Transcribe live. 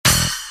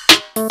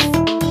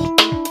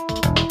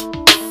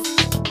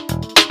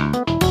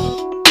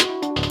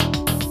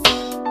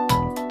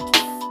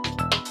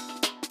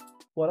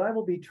I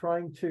will be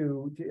trying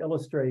to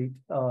illustrate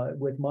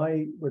with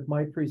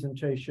my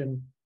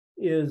presentation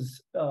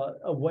is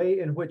a way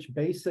in which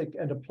basic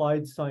and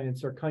applied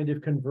science are kind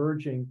of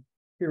converging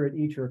here at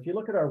ITER. If you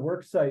look at our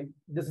work site,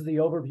 this is the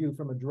overview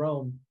from a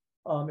drone.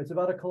 It's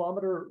about 1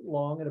 kilometer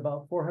long and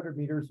about 400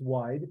 meters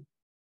wide.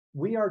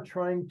 We are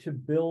trying to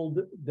build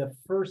the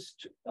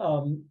first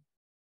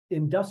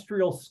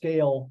industrial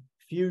scale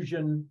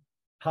fusion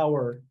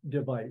power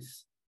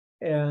device.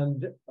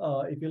 And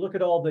if you look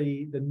at all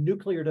the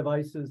nuclear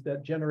devices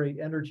that generate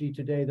energy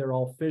today, they're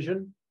all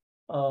fission.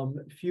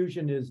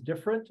 Fusion is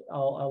different.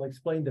 I'll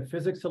explain the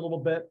physics a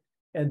little bit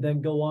and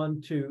then go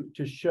on to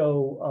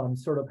show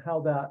sort of how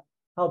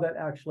that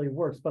actually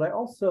works. But I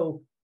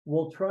also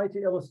will try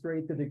to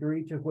illustrate the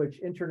degree to which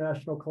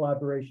international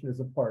collaboration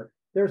is a part.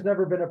 There's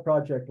never been a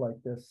project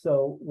like this.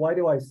 So why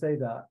do I say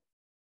that?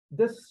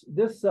 This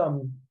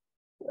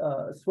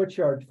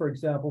switchyard, for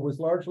example, was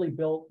largely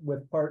built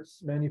with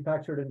parts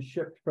manufactured and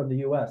shipped from the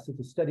US. It's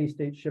a steady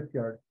state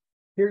shipyard.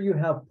 Here you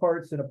have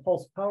parts in a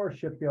pulse power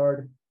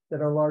shipyard that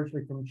are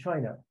largely from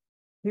China.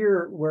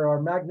 Here, where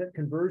our magnet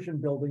conversion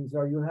buildings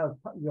are, you have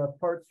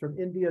parts from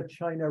India,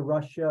 China,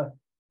 Russia,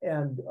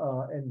 and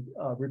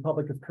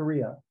Republic of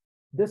Korea.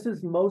 This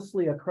is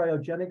mostly a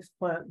cryogenics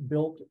plant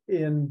built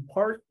in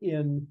part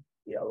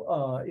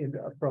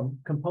from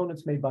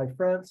components made by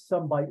France,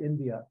 some by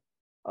India.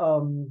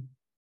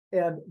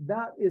 And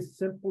that is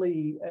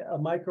simply a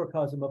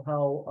microcosm of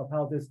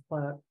how this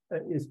plant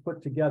is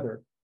put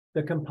together.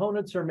 The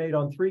components are made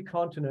on 3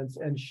 continents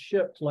and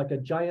shipped like a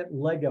giant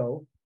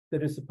Lego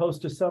that is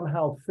supposed to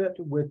somehow fit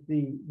with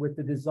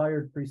the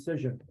desired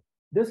precision.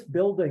 This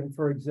building,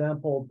 for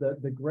example,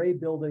 the gray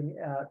building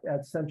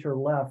at center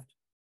left,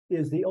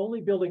 is the only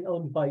building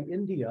owned by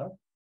India,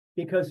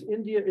 because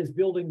India is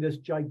building this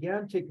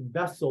gigantic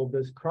vessel,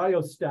 this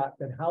cryostat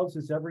that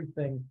houses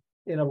everything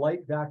in a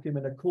light vacuum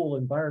in a cool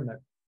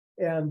environment.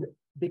 And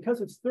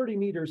because it's 30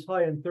 meters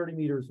high and 30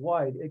 meters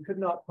wide, it could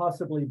not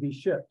possibly be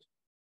shipped.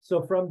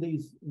 So from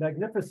these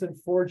magnificent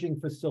forging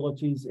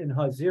facilities in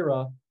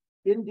Hazira,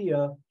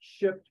 India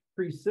shipped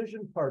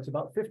precision parts,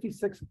 about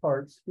 56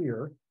 parts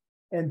here,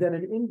 and then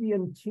an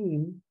Indian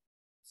team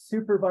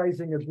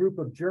supervising a group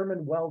of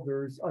German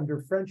welders under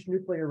French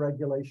nuclear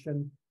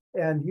regulation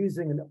and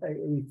using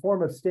a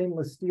form of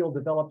stainless steel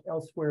developed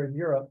elsewhere in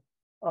Europe,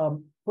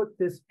 put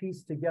this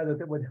piece together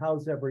that would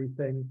house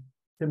everything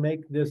to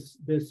make this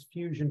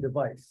fusion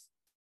device.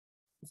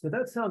 So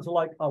that sounds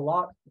like a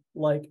lot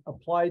like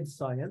applied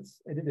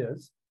science, and it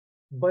is,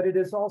 but it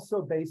is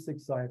also basic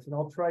science, and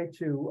I'll try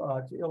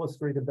to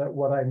illustrate a bit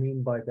what I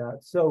mean by that.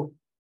 So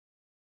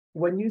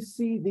when you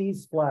see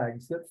these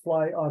flags that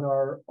fly on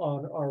our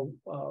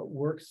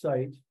work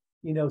site,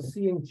 you know,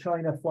 seeing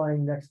China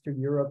flying next to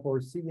Europe or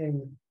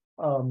seeing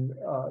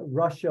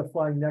Russia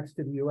flying next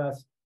to the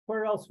US,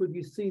 where else would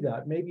you see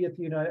that? Maybe at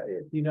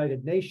the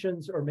United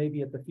Nations or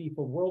maybe at the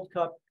FIFA World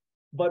Cup.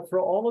 But for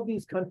all of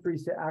these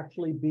countries to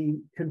actually be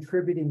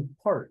contributing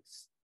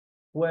parts,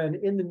 when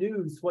in the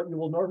news, what you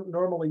will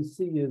normally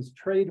see is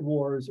trade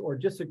wars or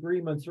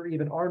disagreements or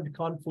even armed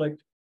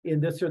conflict in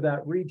this or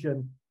that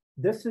region,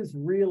 this is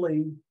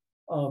really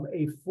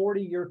a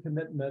 40-year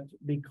commitment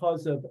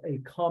because of a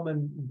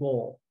common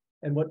goal.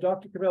 And what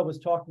Dr. Cabell was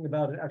talking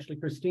about, and actually,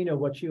 Christina,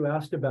 what you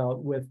asked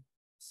about with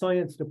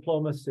science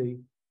diplomacy,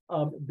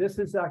 this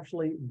is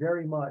actually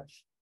very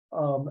much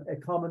a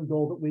common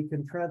goal that we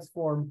can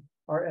transform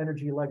our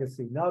energy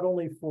legacy, not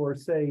only for,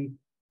 say,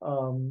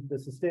 the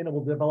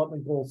Sustainable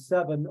Development Goal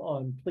 7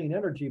 on clean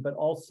energy, but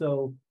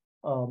also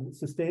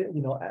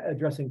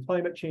addressing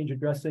climate change,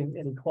 addressing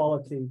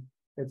inequality,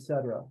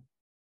 etc.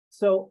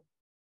 So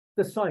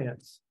the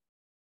science.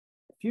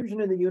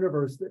 Fusion in the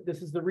universe,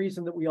 this is the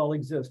reason that we all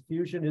exist.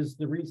 Fusion is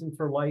the reason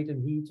for light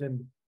and heat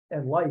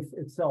and life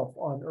itself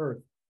on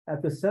Earth.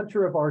 At the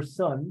center of our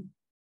sun,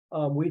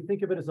 we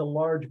think of it as a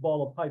large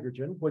ball of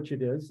hydrogen, which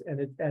it is,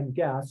 and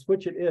gas,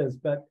 which it is,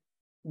 but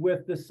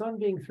with the sun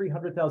being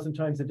 300,000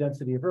 times the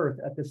density of Earth,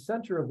 at the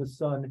center of the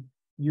sun,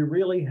 you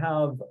really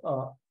have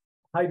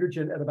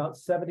hydrogen at about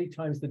 70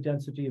 times the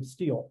density of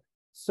steel.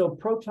 So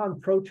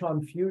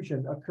proton-proton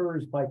fusion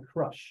occurs by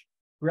crush,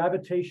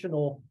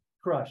 gravitational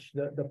crush.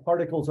 The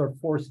particles are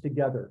forced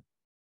together.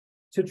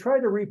 To try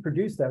to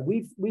reproduce that,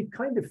 we've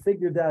kind of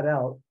figured that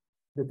out,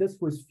 that this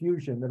was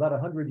fusion about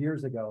 100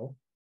 years ago,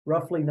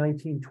 roughly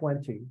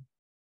 1920.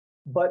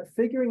 But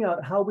figuring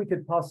out how we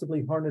could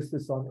possibly harness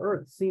this on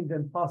Earth seemed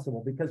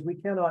impossible because we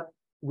cannot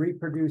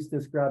reproduce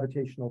this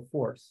gravitational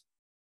force.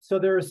 So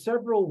there are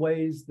several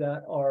ways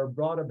that are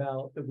brought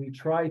about that we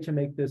try to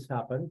make this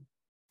happen,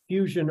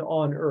 fusion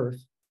on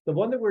Earth. The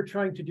one that we're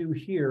trying to do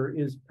here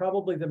is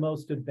probably the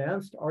most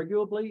advanced,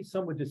 arguably.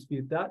 Some would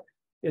dispute that.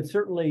 It's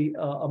certainly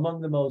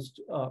among the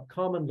most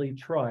commonly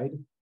tried.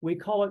 We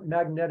call it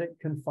magnetic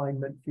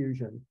confinement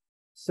fusion.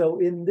 So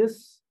in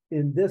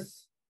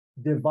this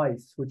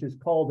device, which is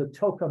called a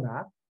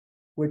tokamak,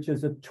 which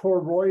is a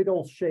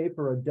toroidal shape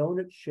or a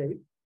donut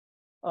shape,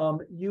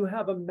 you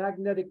have a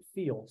magnetic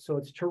field. So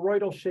it's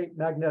toroidal shaped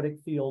magnetic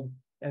field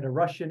and a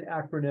Russian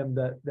acronym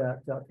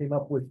that came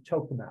up with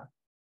tokamak.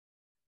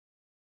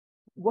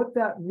 what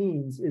that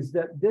means is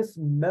that this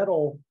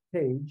metal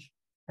cage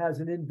has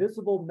an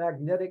invisible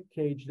magnetic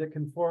cage that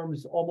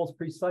conforms almost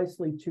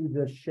precisely to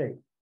this shape.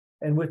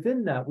 And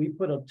within that, we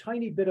put a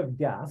tiny bit of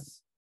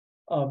gas,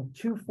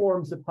 two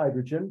forms of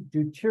hydrogen,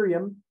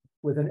 deuterium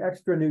with an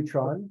extra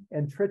neutron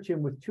and tritium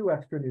with two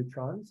extra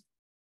neutrons.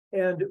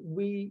 And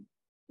we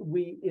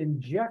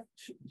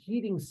inject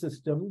heating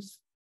systems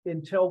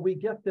until we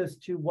get this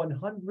to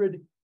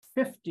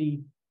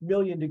 150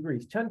 million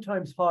degrees, 10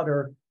 times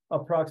hotter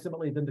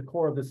approximately than the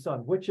core of the sun,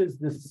 which is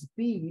the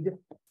speed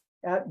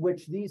at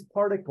which these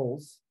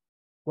particles,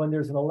 when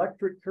there's an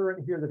electric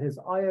current here that has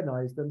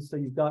ionized them, so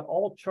you've got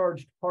all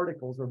charged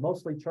particles or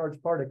mostly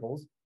charged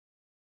particles,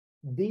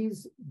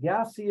 these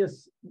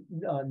gaseous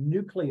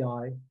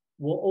nuclei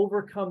will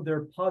overcome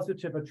their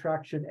positive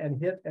attraction and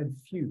hit and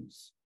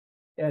fuse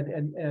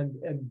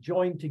and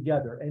join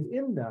together. And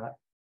in that,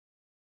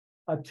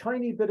 a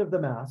tiny bit of the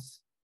mass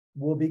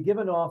will be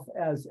given off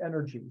as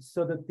energy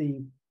so that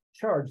the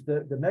charge,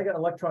 the mega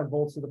electron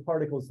volts of the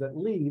particles that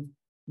leave,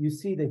 you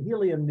see the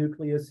helium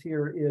nucleus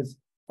here is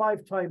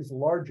 5 times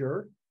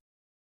larger,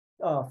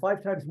 5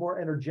 times more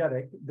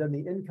energetic than the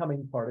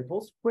incoming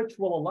particles, which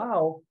will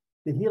allow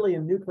the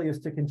helium nucleus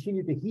to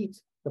continue to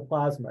heat the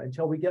plasma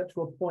until we get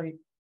to a point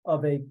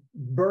of a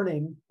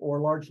burning or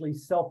largely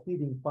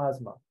self-heating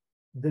plasma.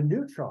 The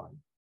neutron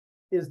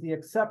is the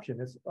exception.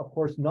 It's, of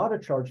course, not a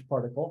charged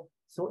particle,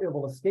 so it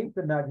will escape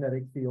the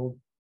magnetic field,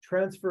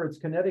 transfer its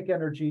kinetic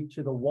energy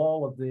to the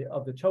wall of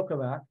the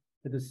tokamak,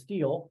 to the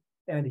steel,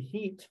 and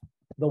heat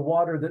the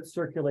water that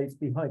circulates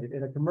behind it.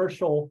 In a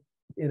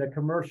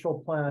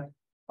commercial plant,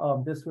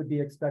 this would be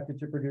expected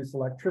to produce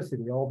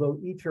electricity, although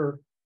ITER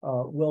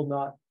will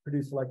not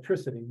produce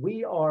electricity.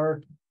 We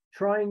are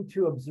trying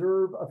to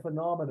observe a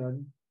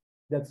phenomenon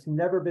that's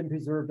never been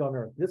preserved on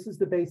Earth. This is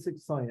the basic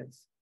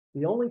science.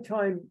 The only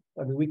time,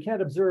 I mean, we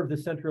can't observe the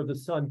center of the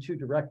sun too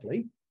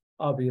directly,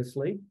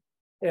 obviously.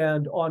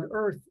 And on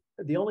Earth,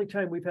 the only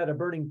time we've had a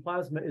burning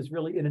plasma is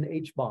really in an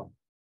H-bomb,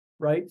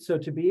 right? So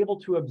to be able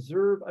to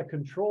observe a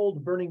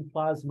controlled burning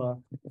plasma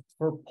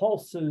for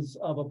pulses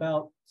of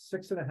about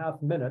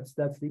 6.5 minutes,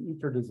 that's the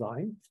ITER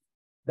design,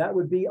 that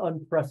would be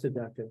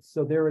unprecedented.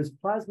 So there is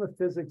plasma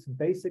physics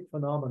basic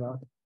phenomena,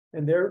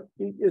 and there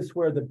is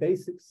where the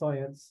basic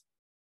science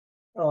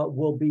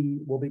will be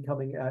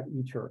coming at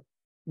ITER.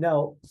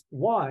 Now,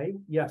 why?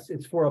 Yes,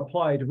 it's for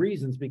applied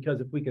reasons, because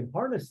if we can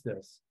harness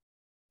this,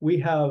 we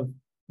have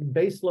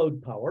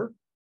baseload power,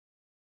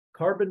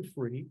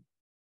 carbon-free,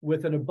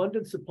 with an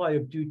abundant supply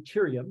of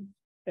deuterium,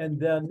 and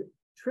then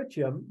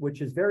tritium,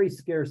 which is very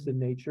scarce in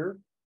nature,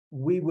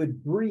 we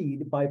would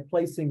breed by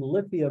placing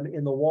lithium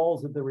in the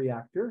walls of the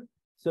reactor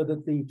so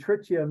that the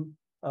tritium,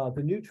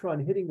 the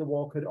neutron hitting the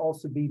wall could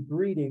also be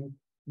breeding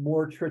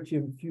more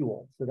tritium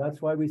fuel. So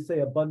that's why we say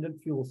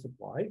abundant fuel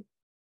supply.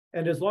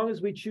 And as long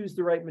as we choose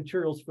the right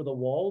materials for the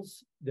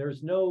walls,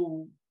 there's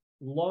no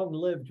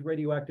long-lived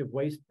radioactive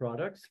waste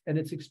products, and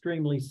it's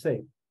extremely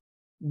safe.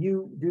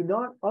 You do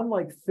not,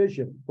 unlike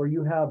fission, where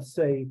you have,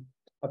 say,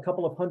 a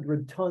couple of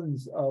 100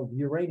 tons of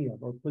uranium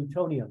or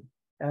plutonium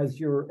as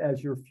your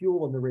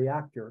fuel in the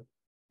reactor.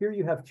 Here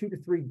you have 2 to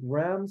 3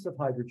 grams of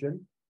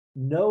hydrogen,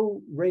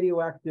 no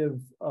radioactive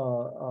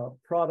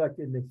product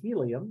in the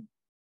helium,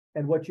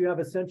 and what you have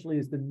essentially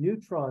is the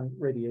neutron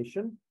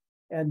radiation,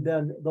 and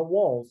then the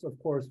walls, of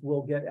course,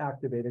 will get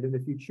activated. And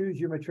if you choose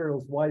your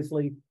materials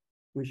wisely,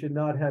 we should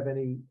not have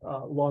any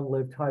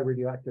long-lived high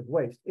radioactive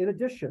waste. In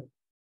addition,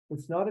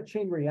 it's not a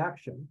chain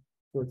reaction,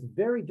 so it's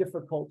very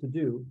difficult to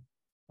do,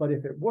 but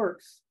if it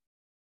works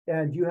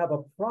and you have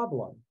a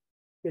problem,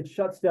 it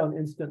shuts down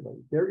instantly.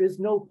 There is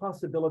no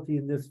possibility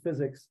in this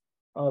physics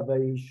of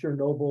a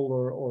Chernobyl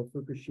or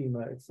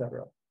Fukushima,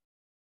 etc.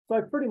 So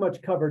I've pretty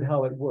much covered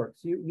how it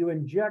works. You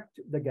inject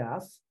the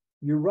gas,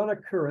 you run a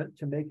current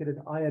to make it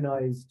an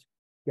ionized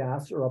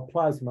gas or a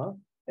plasma,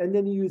 and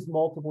then you use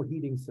multiple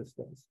heating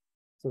systems.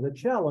 So the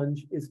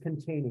challenge is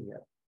containing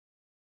it.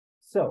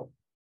 So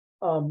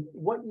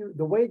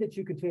the way that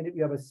you contain it,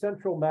 you have a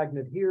central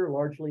magnet here,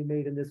 largely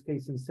made in this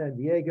case in San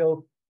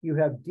Diego. You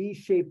have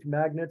D-shaped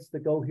magnets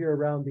that go here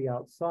around the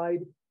outside.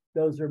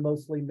 Those are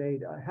mostly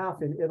made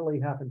half in Italy,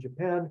 half in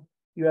Japan.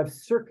 You have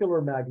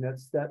circular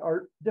magnets that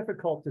are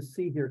difficult to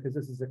see here because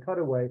this is a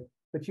cutaway,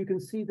 but you can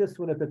see this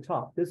one at the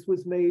top. This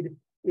was made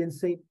in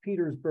St.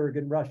 Petersburg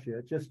in Russia.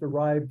 It just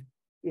arrived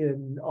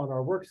on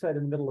our work site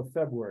in the middle of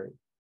February.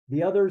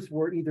 The others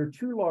were either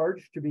too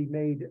large to be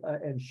made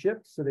and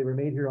shipped, so they were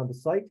made here on the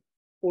site,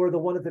 or the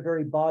one at the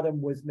very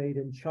bottom was made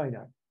in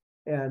China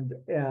and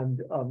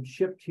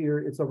shipped here.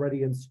 It's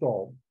already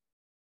installed.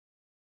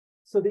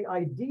 So the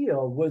idea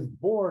was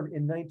born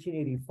in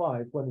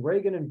 1985 when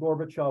Reagan and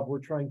Gorbachev were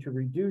trying to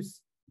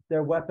reduce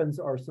their weapons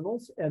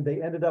arsenals, and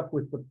they ended up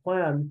with the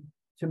plan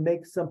to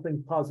make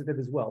something positive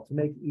as well, to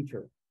make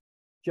ITER.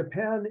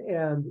 Japan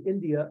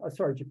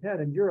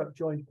and Europe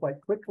joined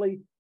quite quickly,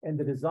 and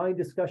the design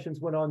discussions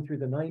went on through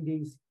the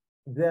 90s.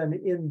 Then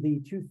in the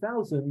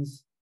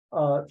 2000s,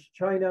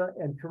 China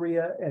and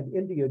Korea and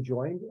India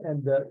joined,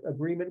 and the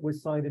agreement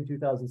was signed in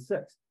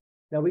 2006.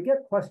 Now we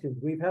get questions.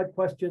 We've had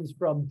questions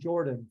from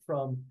Jordan,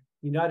 from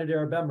United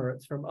Arab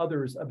Emirates, from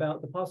others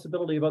about the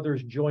possibility of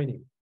others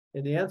joining.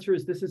 And the answer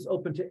is this is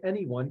open to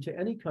anyone, to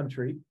any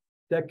country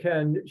that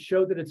can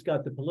show that it's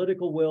got the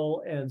political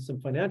will and some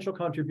financial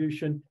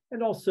contribution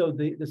and also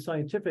the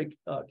scientific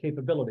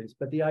capabilities.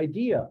 But the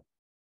idea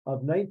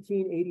of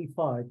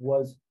 1985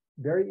 was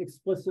very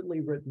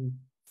explicitly written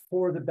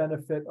for the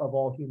benefit of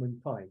all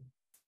humankind.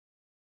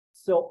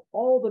 So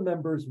all the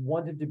members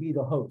wanted to be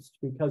the host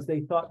because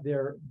they thought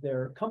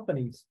their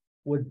companies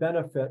would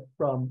benefit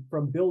from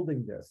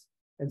building this.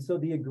 And so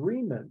the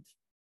agreement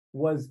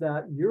was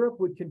that Europe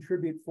would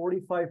contribute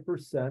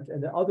 45%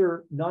 and the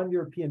other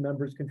non-European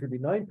members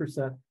contribute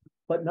 9%,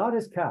 but not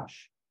as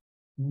cash.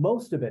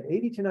 Most of it,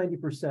 80 to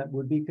 90%,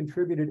 would be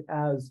contributed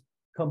as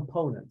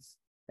components.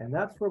 And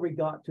that's where we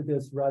got to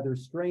this rather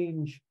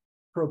strange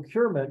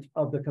procurement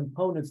of the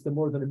components, the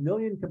more than 1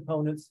 million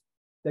components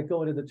that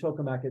go into the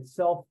tokamak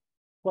itself,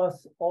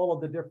 plus all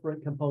of the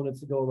different components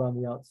that go around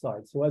the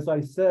outside. So as I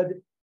said,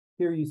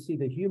 here you see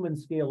the human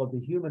scale of the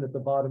human at the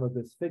bottom of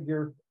this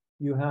figure.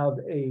 You have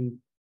a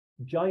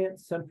giant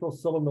central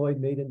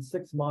solenoid made in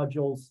 6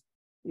 modules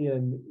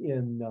in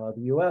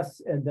the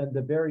US, and then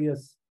the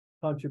various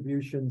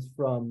contributions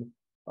from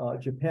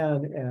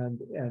Japan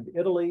and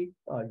Italy,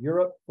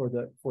 Europe for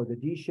the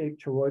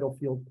D-shaped toroidal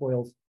field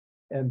coils,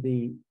 and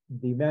the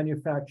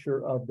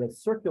manufacture of the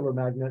circular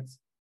magnets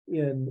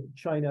in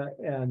China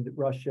and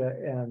Russia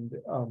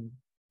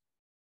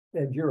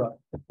and Europe.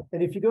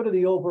 And if you go to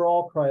the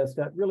overall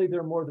cryostat, really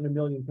there are more than 1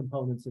 million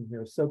components in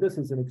here. So this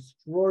is an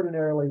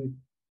extraordinarily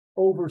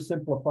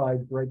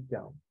oversimplified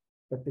breakdown.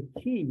 But the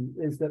key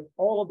is that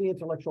all of the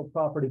intellectual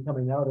property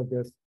coming out of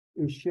this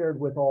is shared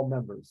with all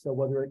members. So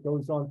whether it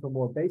goes on for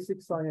more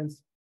basic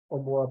science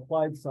or more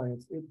applied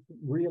science, it's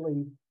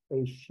really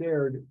a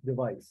shared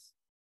device.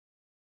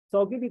 So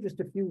I'll give you just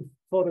a few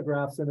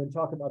photographs and then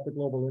talk about the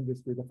global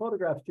industry. The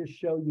photographs just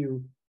show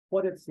you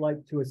what it's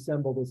like to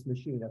assemble this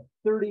machine,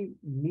 a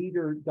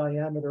 30-meter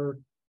diameter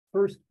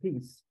first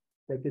piece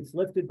that gets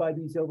lifted by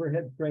these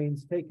overhead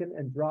cranes, taken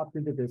and dropped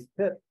into this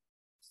pit,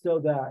 so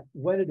that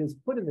when it is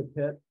put in the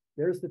pit,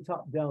 there's the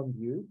top-down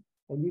view,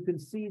 and you can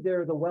see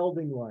there the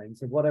welding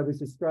lines of what I was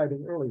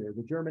describing earlier,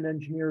 the German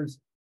engineers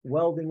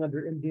welding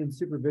under Indian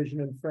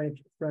supervision and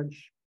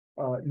French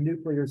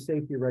nuclear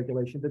safety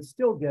regulation, but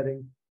still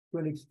getting to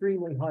an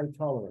extremely high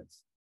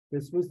tolerance.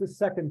 This was the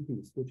second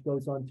piece, which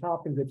goes on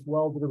top and gets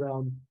welded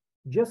around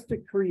just to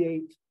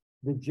create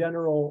the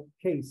general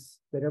case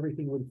that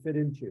everything would fit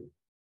into.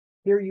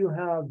 Here you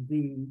have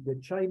the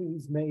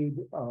Chinese-made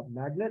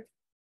magnet,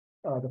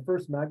 the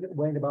first magnet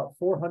weighing about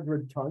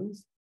 400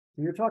 tons.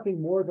 So you're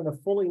talking more than a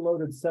fully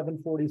loaded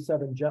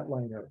 747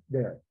 jetliner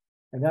there.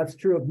 And that's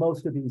true of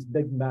most of these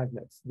big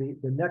magnets. The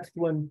next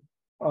one,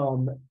 a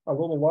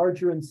little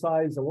larger in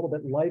size, a little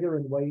bit lighter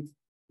in weight,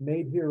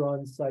 made here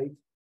on site.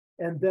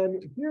 And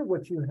then here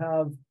what you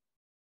have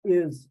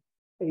is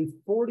a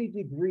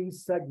 40-degree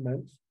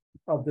segment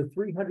of the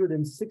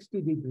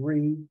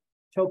 360-degree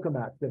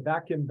tokamak, the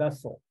vacuum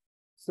vessel.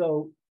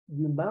 So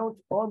you mount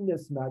on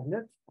this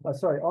magnet,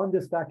 on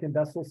this vacuum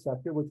vessel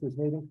sector, which was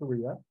made in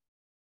Korea,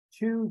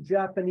 2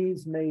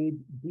 Japanese-made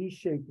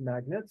D-shaped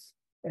magnets,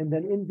 and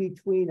then in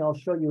between, I'll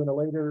show you in a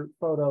later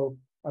photo,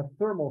 a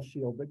thermal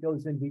shield that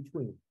goes in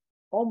between.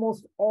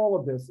 Almost all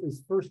of this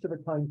is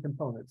first-of-a-kind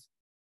components.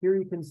 Here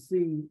you can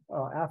see,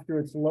 after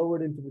it's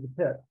lowered into the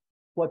pit,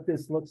 what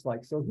this looks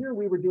like. So here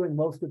we were doing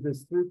most of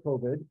this through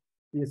COVID,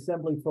 the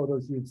assembly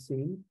photos you've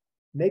seen,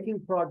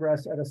 making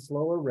progress at a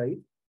slower rate,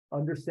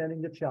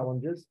 understanding the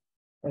challenges.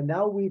 And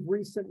now we've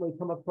recently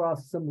come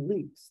across some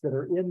leaks that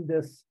are in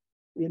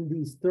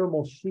these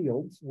thermal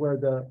shields where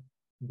the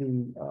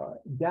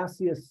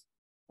gaseous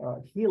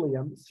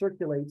helium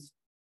circulates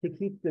to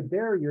keep the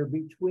barrier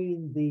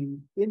between the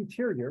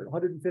interior,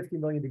 150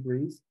 million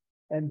degrees,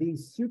 and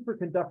these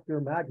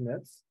superconductor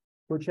magnets,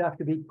 which have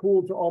to be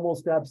cooled to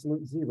almost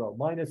absolute zero,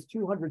 minus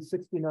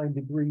 269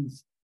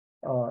 degrees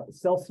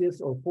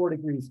Celsius or 4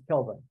 degrees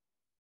Kelvin.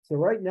 So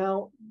right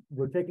now,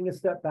 we're taking a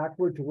step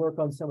backward to work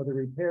on some of the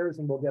repairs,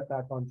 and we'll get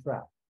back on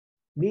track.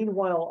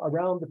 Meanwhile,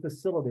 around the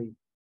facility,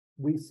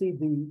 we see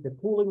the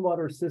cooling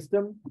water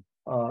system,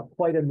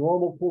 quite a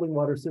normal cooling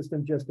water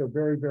system, just a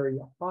very, very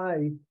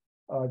high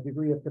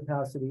degree of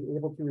capacity,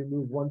 able to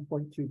remove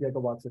 1.2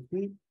 gigawatts of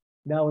heat.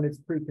 Now in its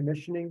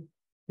pre-commissioning,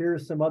 here are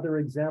some other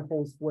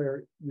examples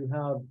where you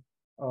have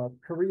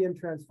Korean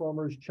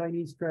transformers,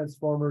 Chinese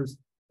transformers,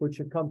 which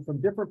have come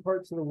from different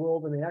parts of the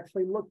world, and they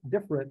actually look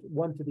different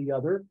one to the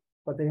other,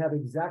 but they have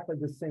exactly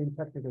the same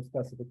technical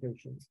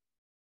specifications.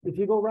 If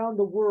you go around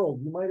the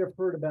world, you might have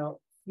heard about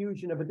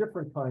fusion of a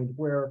different kind,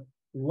 where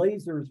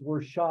lasers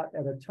were shot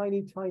at a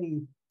tiny,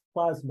 tiny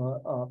plasma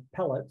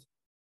pellet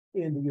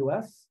in the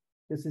US.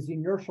 This is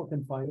inertial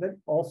confinement,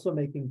 also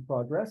making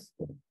progress.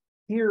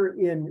 Here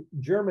in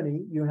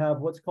Germany, you have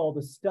what's called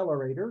a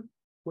stellarator,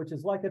 which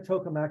is like a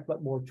tokamak,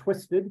 but more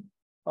twisted,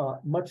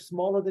 much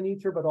smaller than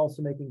ITER, but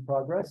also making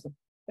progress.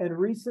 And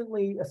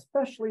recently,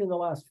 especially in the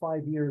last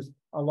 5 years,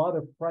 a lot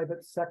of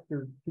private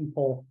sector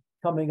people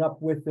coming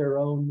up with their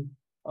own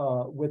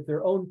with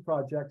their own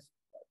projects,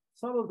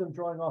 some of them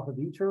drawing off of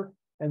ITER,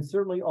 and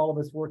certainly all of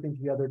us working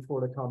together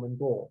toward a common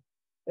goal.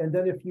 And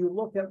then if you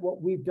look at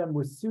what we've done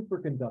with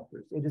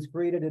superconductors, it has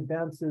created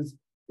advances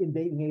in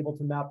being able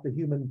to map the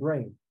human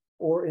brain,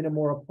 or in a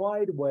more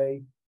applied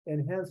way,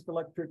 enhanced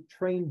electric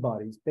train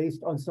bodies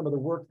based on some of the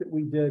work that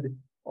we did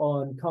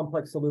on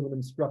complex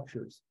aluminum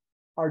structures.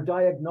 Our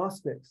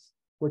diagnostics,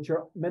 which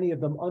are many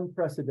of them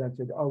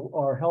unprecedented,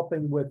 are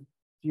helping with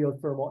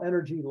geothermal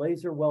energy,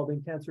 laser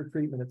welding, cancer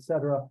treatment, et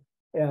cetera.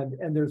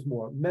 And there's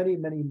more, many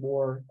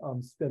more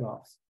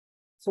spin-offs.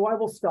 So I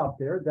will stop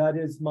there. That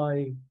is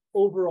my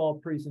overall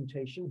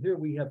presentation. Here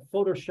we have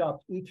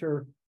photoshopped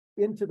ITER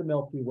into the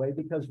Milky Way,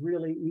 because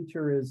really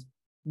ITER is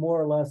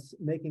more or less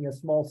making a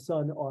small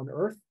sun on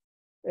Earth.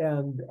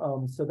 And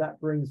so that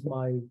brings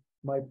my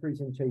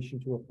presentation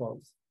to a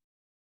close.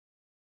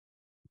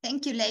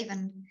 Thank you,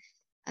 Laban.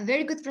 A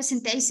very good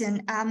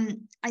presentation.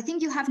 I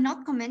think you have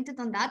not commented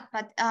on that,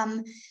 but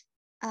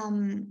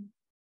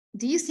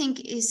do you think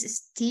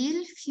is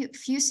still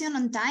fusion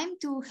on time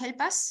to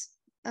help us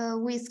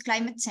with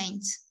climate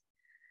change?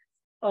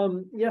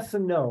 Yes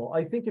and no.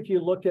 I think if you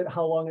look at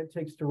how long it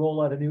takes to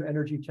roll out a new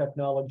energy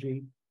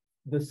technology,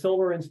 the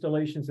solar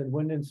installations and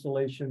wind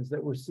installations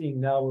that we're seeing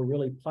now were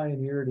really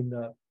pioneered in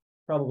the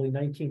probably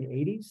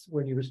 1980s,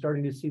 when you were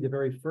starting to see the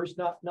very first,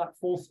 not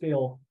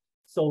full-scale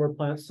solar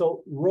plants.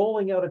 So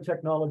rolling out a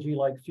technology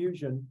like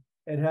fusion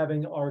and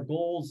having our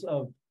goals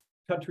of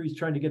countries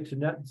trying to get to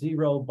net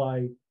zero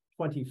by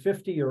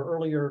 2050 or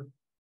earlier,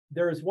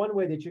 there is one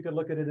way that you could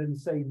look at it and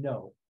say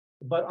no.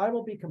 But I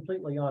will be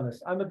completely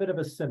honest, I'm a bit of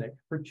a cynic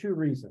for two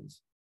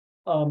reasons.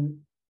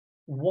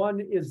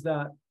 One is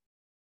that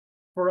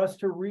for us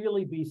to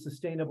really be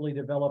sustainably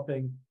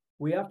developing,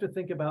 we have to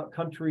think about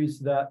countries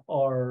that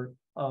are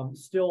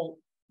still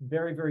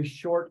very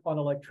short on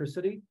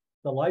electricity,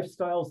 the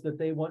lifestyles that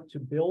they want to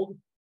build.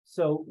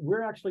 So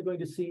we're actually going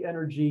to see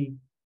energy,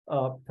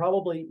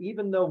 probably,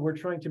 even though we're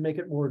trying to make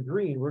it more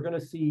green, we're going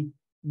to see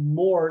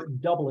more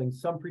doubling,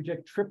 some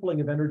project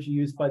tripling of energy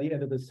use by the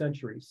end of the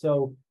century.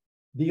 So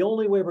the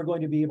only way we're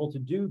going to be able to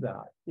do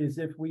that is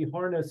if we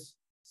harness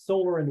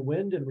solar and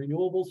wind and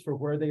renewables for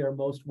where they are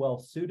most well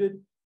suited,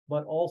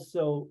 but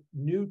also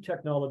new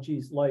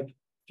technologies like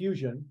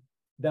fusion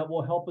that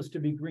will help us to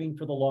be green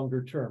for the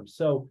longer term.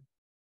 So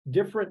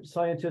different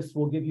scientists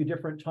will give you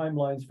different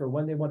timelines for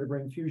when they want to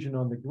bring fusion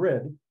on the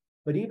grid.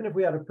 But even if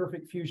we had a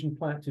perfect fusion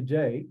plant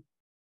today,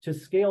 to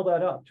scale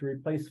that up to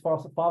replace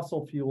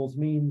fossil fuels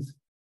means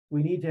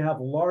we need to have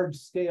large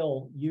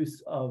scale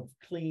use of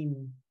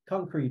clean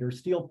concrete or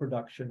steel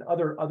production,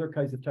 other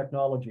kinds of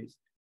technologies.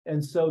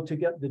 And so to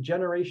get the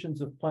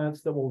generations of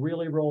plants that will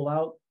really roll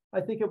out,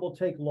 I think it will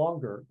take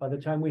longer by the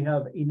time we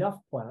have enough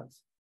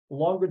plants,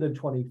 longer than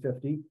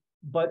 2050.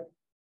 But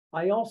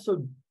I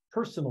also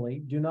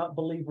personally do not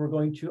believe we're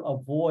going to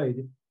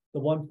avoid the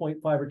 1.5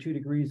 or 2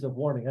 degrees of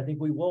warming. I think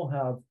we will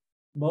have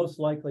most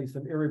likely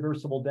some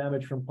irreversible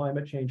damage from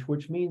climate change,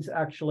 which means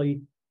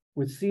actually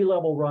with sea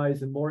level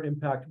rise and more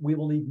impact, we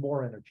will need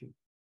more energy.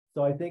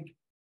 So I think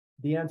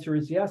the answer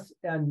is yes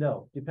and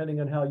no, depending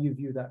on how you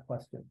view that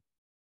question.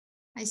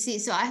 I see.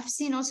 So I've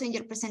seen also in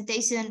your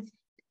presentation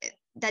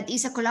that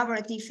is a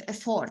collaborative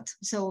effort.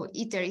 So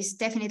ITER is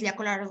definitely a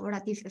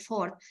collaborative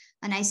effort.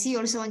 And I see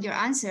also in your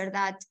answer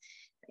that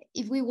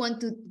if we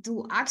want to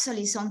do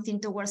actually something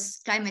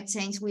towards climate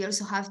change, we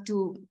also have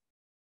to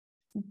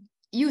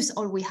use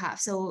all we have.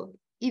 So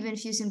even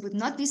fusion would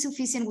not be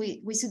sufficient.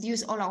 We should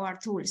use all our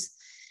tools.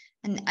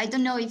 And I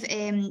don't know if,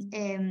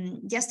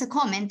 just a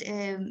comment,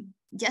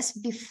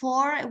 just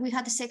before we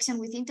had a section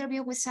with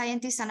interview with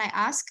scientists, and I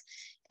asked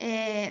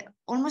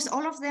almost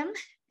all of them,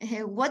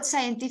 what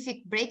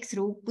scientific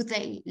breakthrough would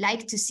they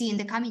like to see in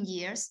the coming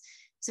years?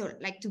 So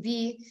like to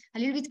be a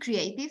little bit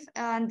creative.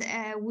 And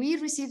we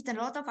received a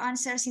lot of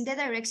answers in the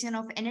direction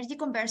of energy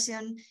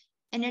conversion,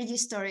 energy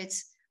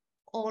storage.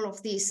 All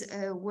of these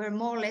were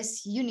more or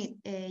less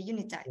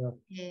unitary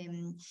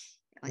in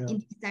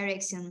this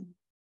direction.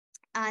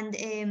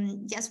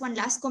 And just one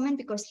last comment,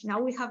 because now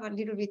we have a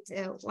little bit,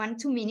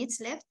 1-2 minutes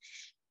left.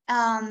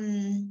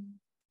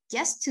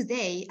 Just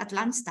today at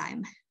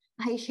lunchtime,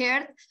 I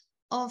heard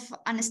of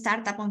a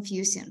startup on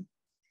fusion.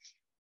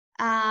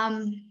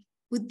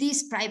 Would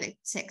this private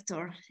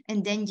sector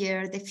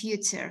endanger the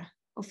future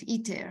of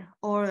ITER?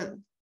 Or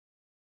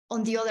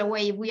on the other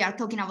way, we are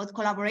talking about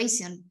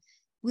collaboration,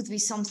 would be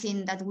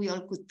something that we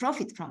all could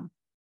profit from?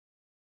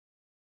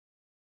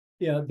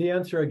 Yeah, the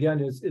answer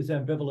again is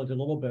ambivalent a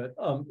little bit.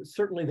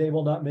 Certainly they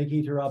will not make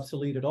ITER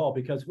obsolete at all,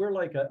 because we're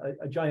like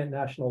a giant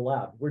national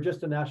lab. We're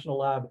just a national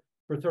lab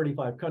for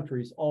 35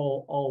 countries,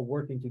 all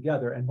working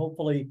together. And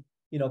hopefully,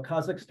 you know,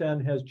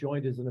 Kazakhstan has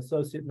joined as an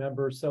associate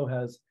member, so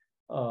has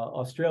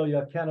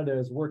Australia. Canada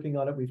is working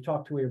on it. We've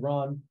talked to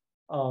Iran.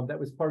 That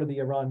was part of the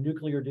Iran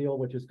nuclear deal,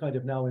 which is kind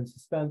of now in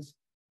suspense.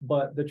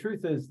 But the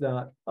truth is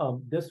that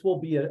this will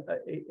be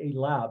a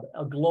lab,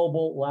 a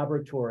global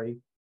laboratory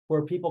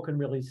where people can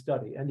really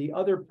study. And the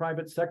other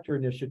private sector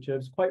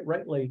initiatives, quite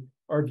rightly,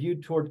 are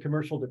viewed toward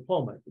commercial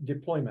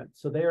deployment.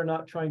 So they are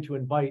not trying to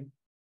invite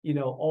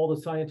all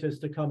the scientists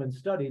to come and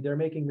study. They're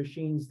making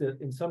machines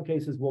that in some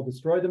cases will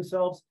destroy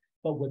themselves,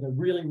 but with a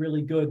really,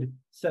 really good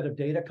set of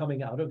data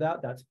coming out of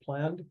that, that's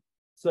planned.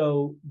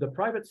 So the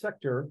private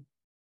sector,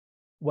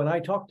 when I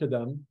talk to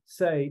them,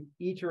 say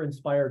ITER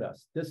inspired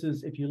us. This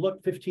is, if you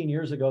look 15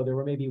 years ago, there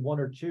were maybe 1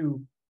 or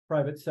 2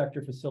 private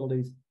sector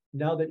facilities.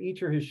 Now that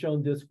ITER has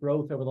shown this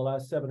growth over the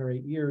last 7 or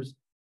 8 years,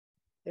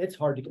 it's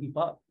hard to keep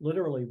up.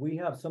 Literally, we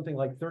have something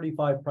like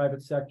 35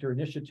 private sector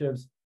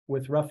initiatives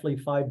with roughly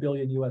 $5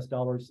 billion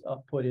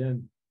put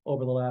in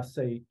over the last,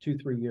 say,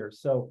 2-3 years.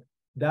 So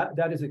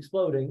that is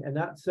exploding, and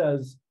that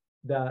says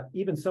that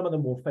even some of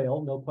them will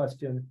fail, no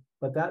question,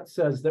 but that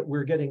says that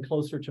we're getting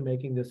closer to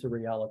making this a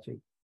reality.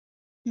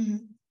 Mm-hmm.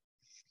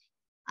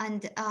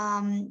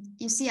 And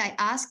you see, I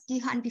asked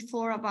Gihan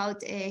before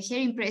about her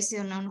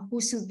impression on who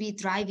should be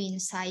driving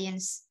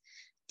science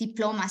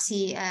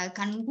diplomacy.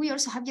 Can we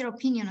also have your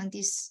opinion on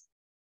this?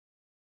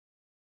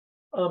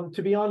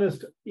 To be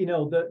honest,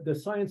 the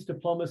science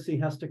diplomacy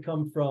has to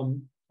come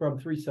from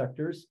 3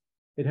 sectors.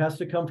 It has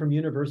to come from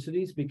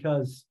universities,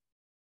 because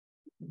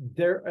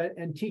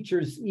and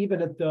teachers,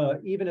 even at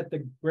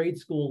the grade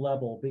school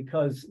level,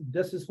 because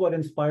this is what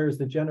inspires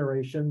the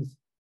generations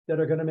that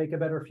are going to make a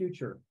better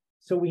future.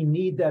 So we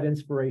need that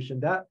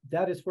inspiration.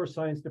 That is where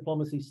science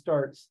diplomacy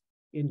starts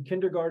in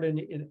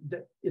kindergarten.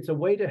 It's a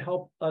way to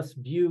help us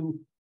view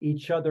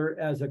each other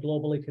as a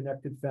globally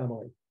connected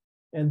family.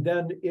 And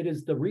then it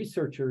is the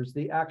researchers,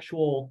 the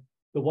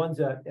ones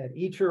at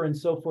ITER and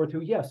so forth,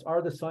 who, yes,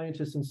 are the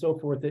scientists and so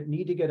forth, that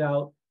need to get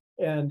out.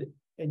 And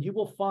you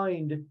will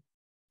find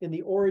in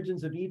the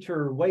origins of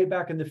ITER, way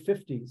back in the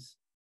 50s,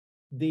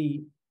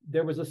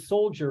 there was a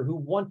soldier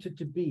who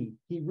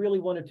really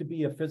wanted to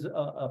be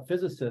a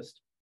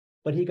physicist,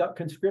 but he got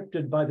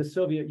conscripted by the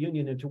Soviet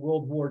Union into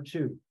World War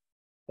II.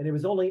 And it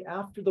was only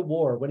after the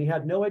war, when he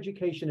had no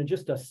education and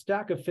just a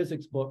stack of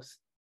physics books,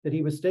 that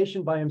he was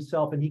stationed by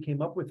himself, and he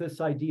came up with this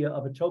idea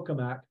of a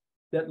tokamak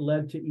that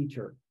led to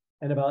ITER.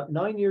 And about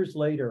 9 years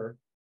later,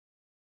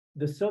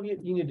 the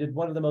Soviet Union did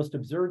one of the most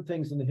absurd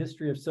things in the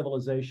history of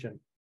civilization.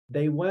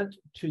 They went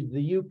to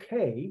the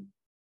UK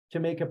to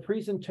make a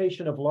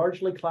presentation of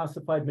largely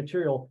classified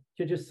material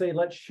to just say,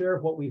 let's share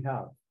what we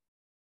have.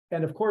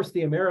 And of course,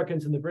 the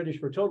Americans and the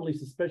British were totally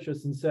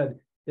suspicious and said,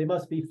 they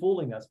must be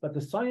fooling us. But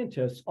the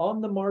scientists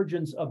on the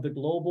margins of the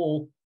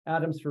global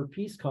Atoms for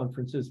Peace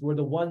conferences were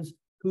the ones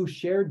who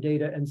shared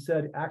data and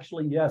said,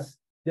 actually, yes,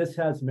 this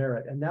has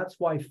merit. And that's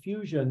why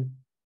fusion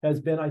has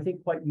been, I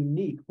think, quite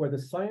unique, where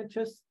the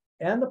scientists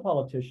and the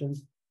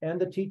politicians and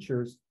the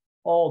teachers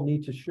all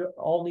need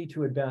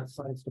to advance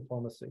science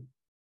diplomacy.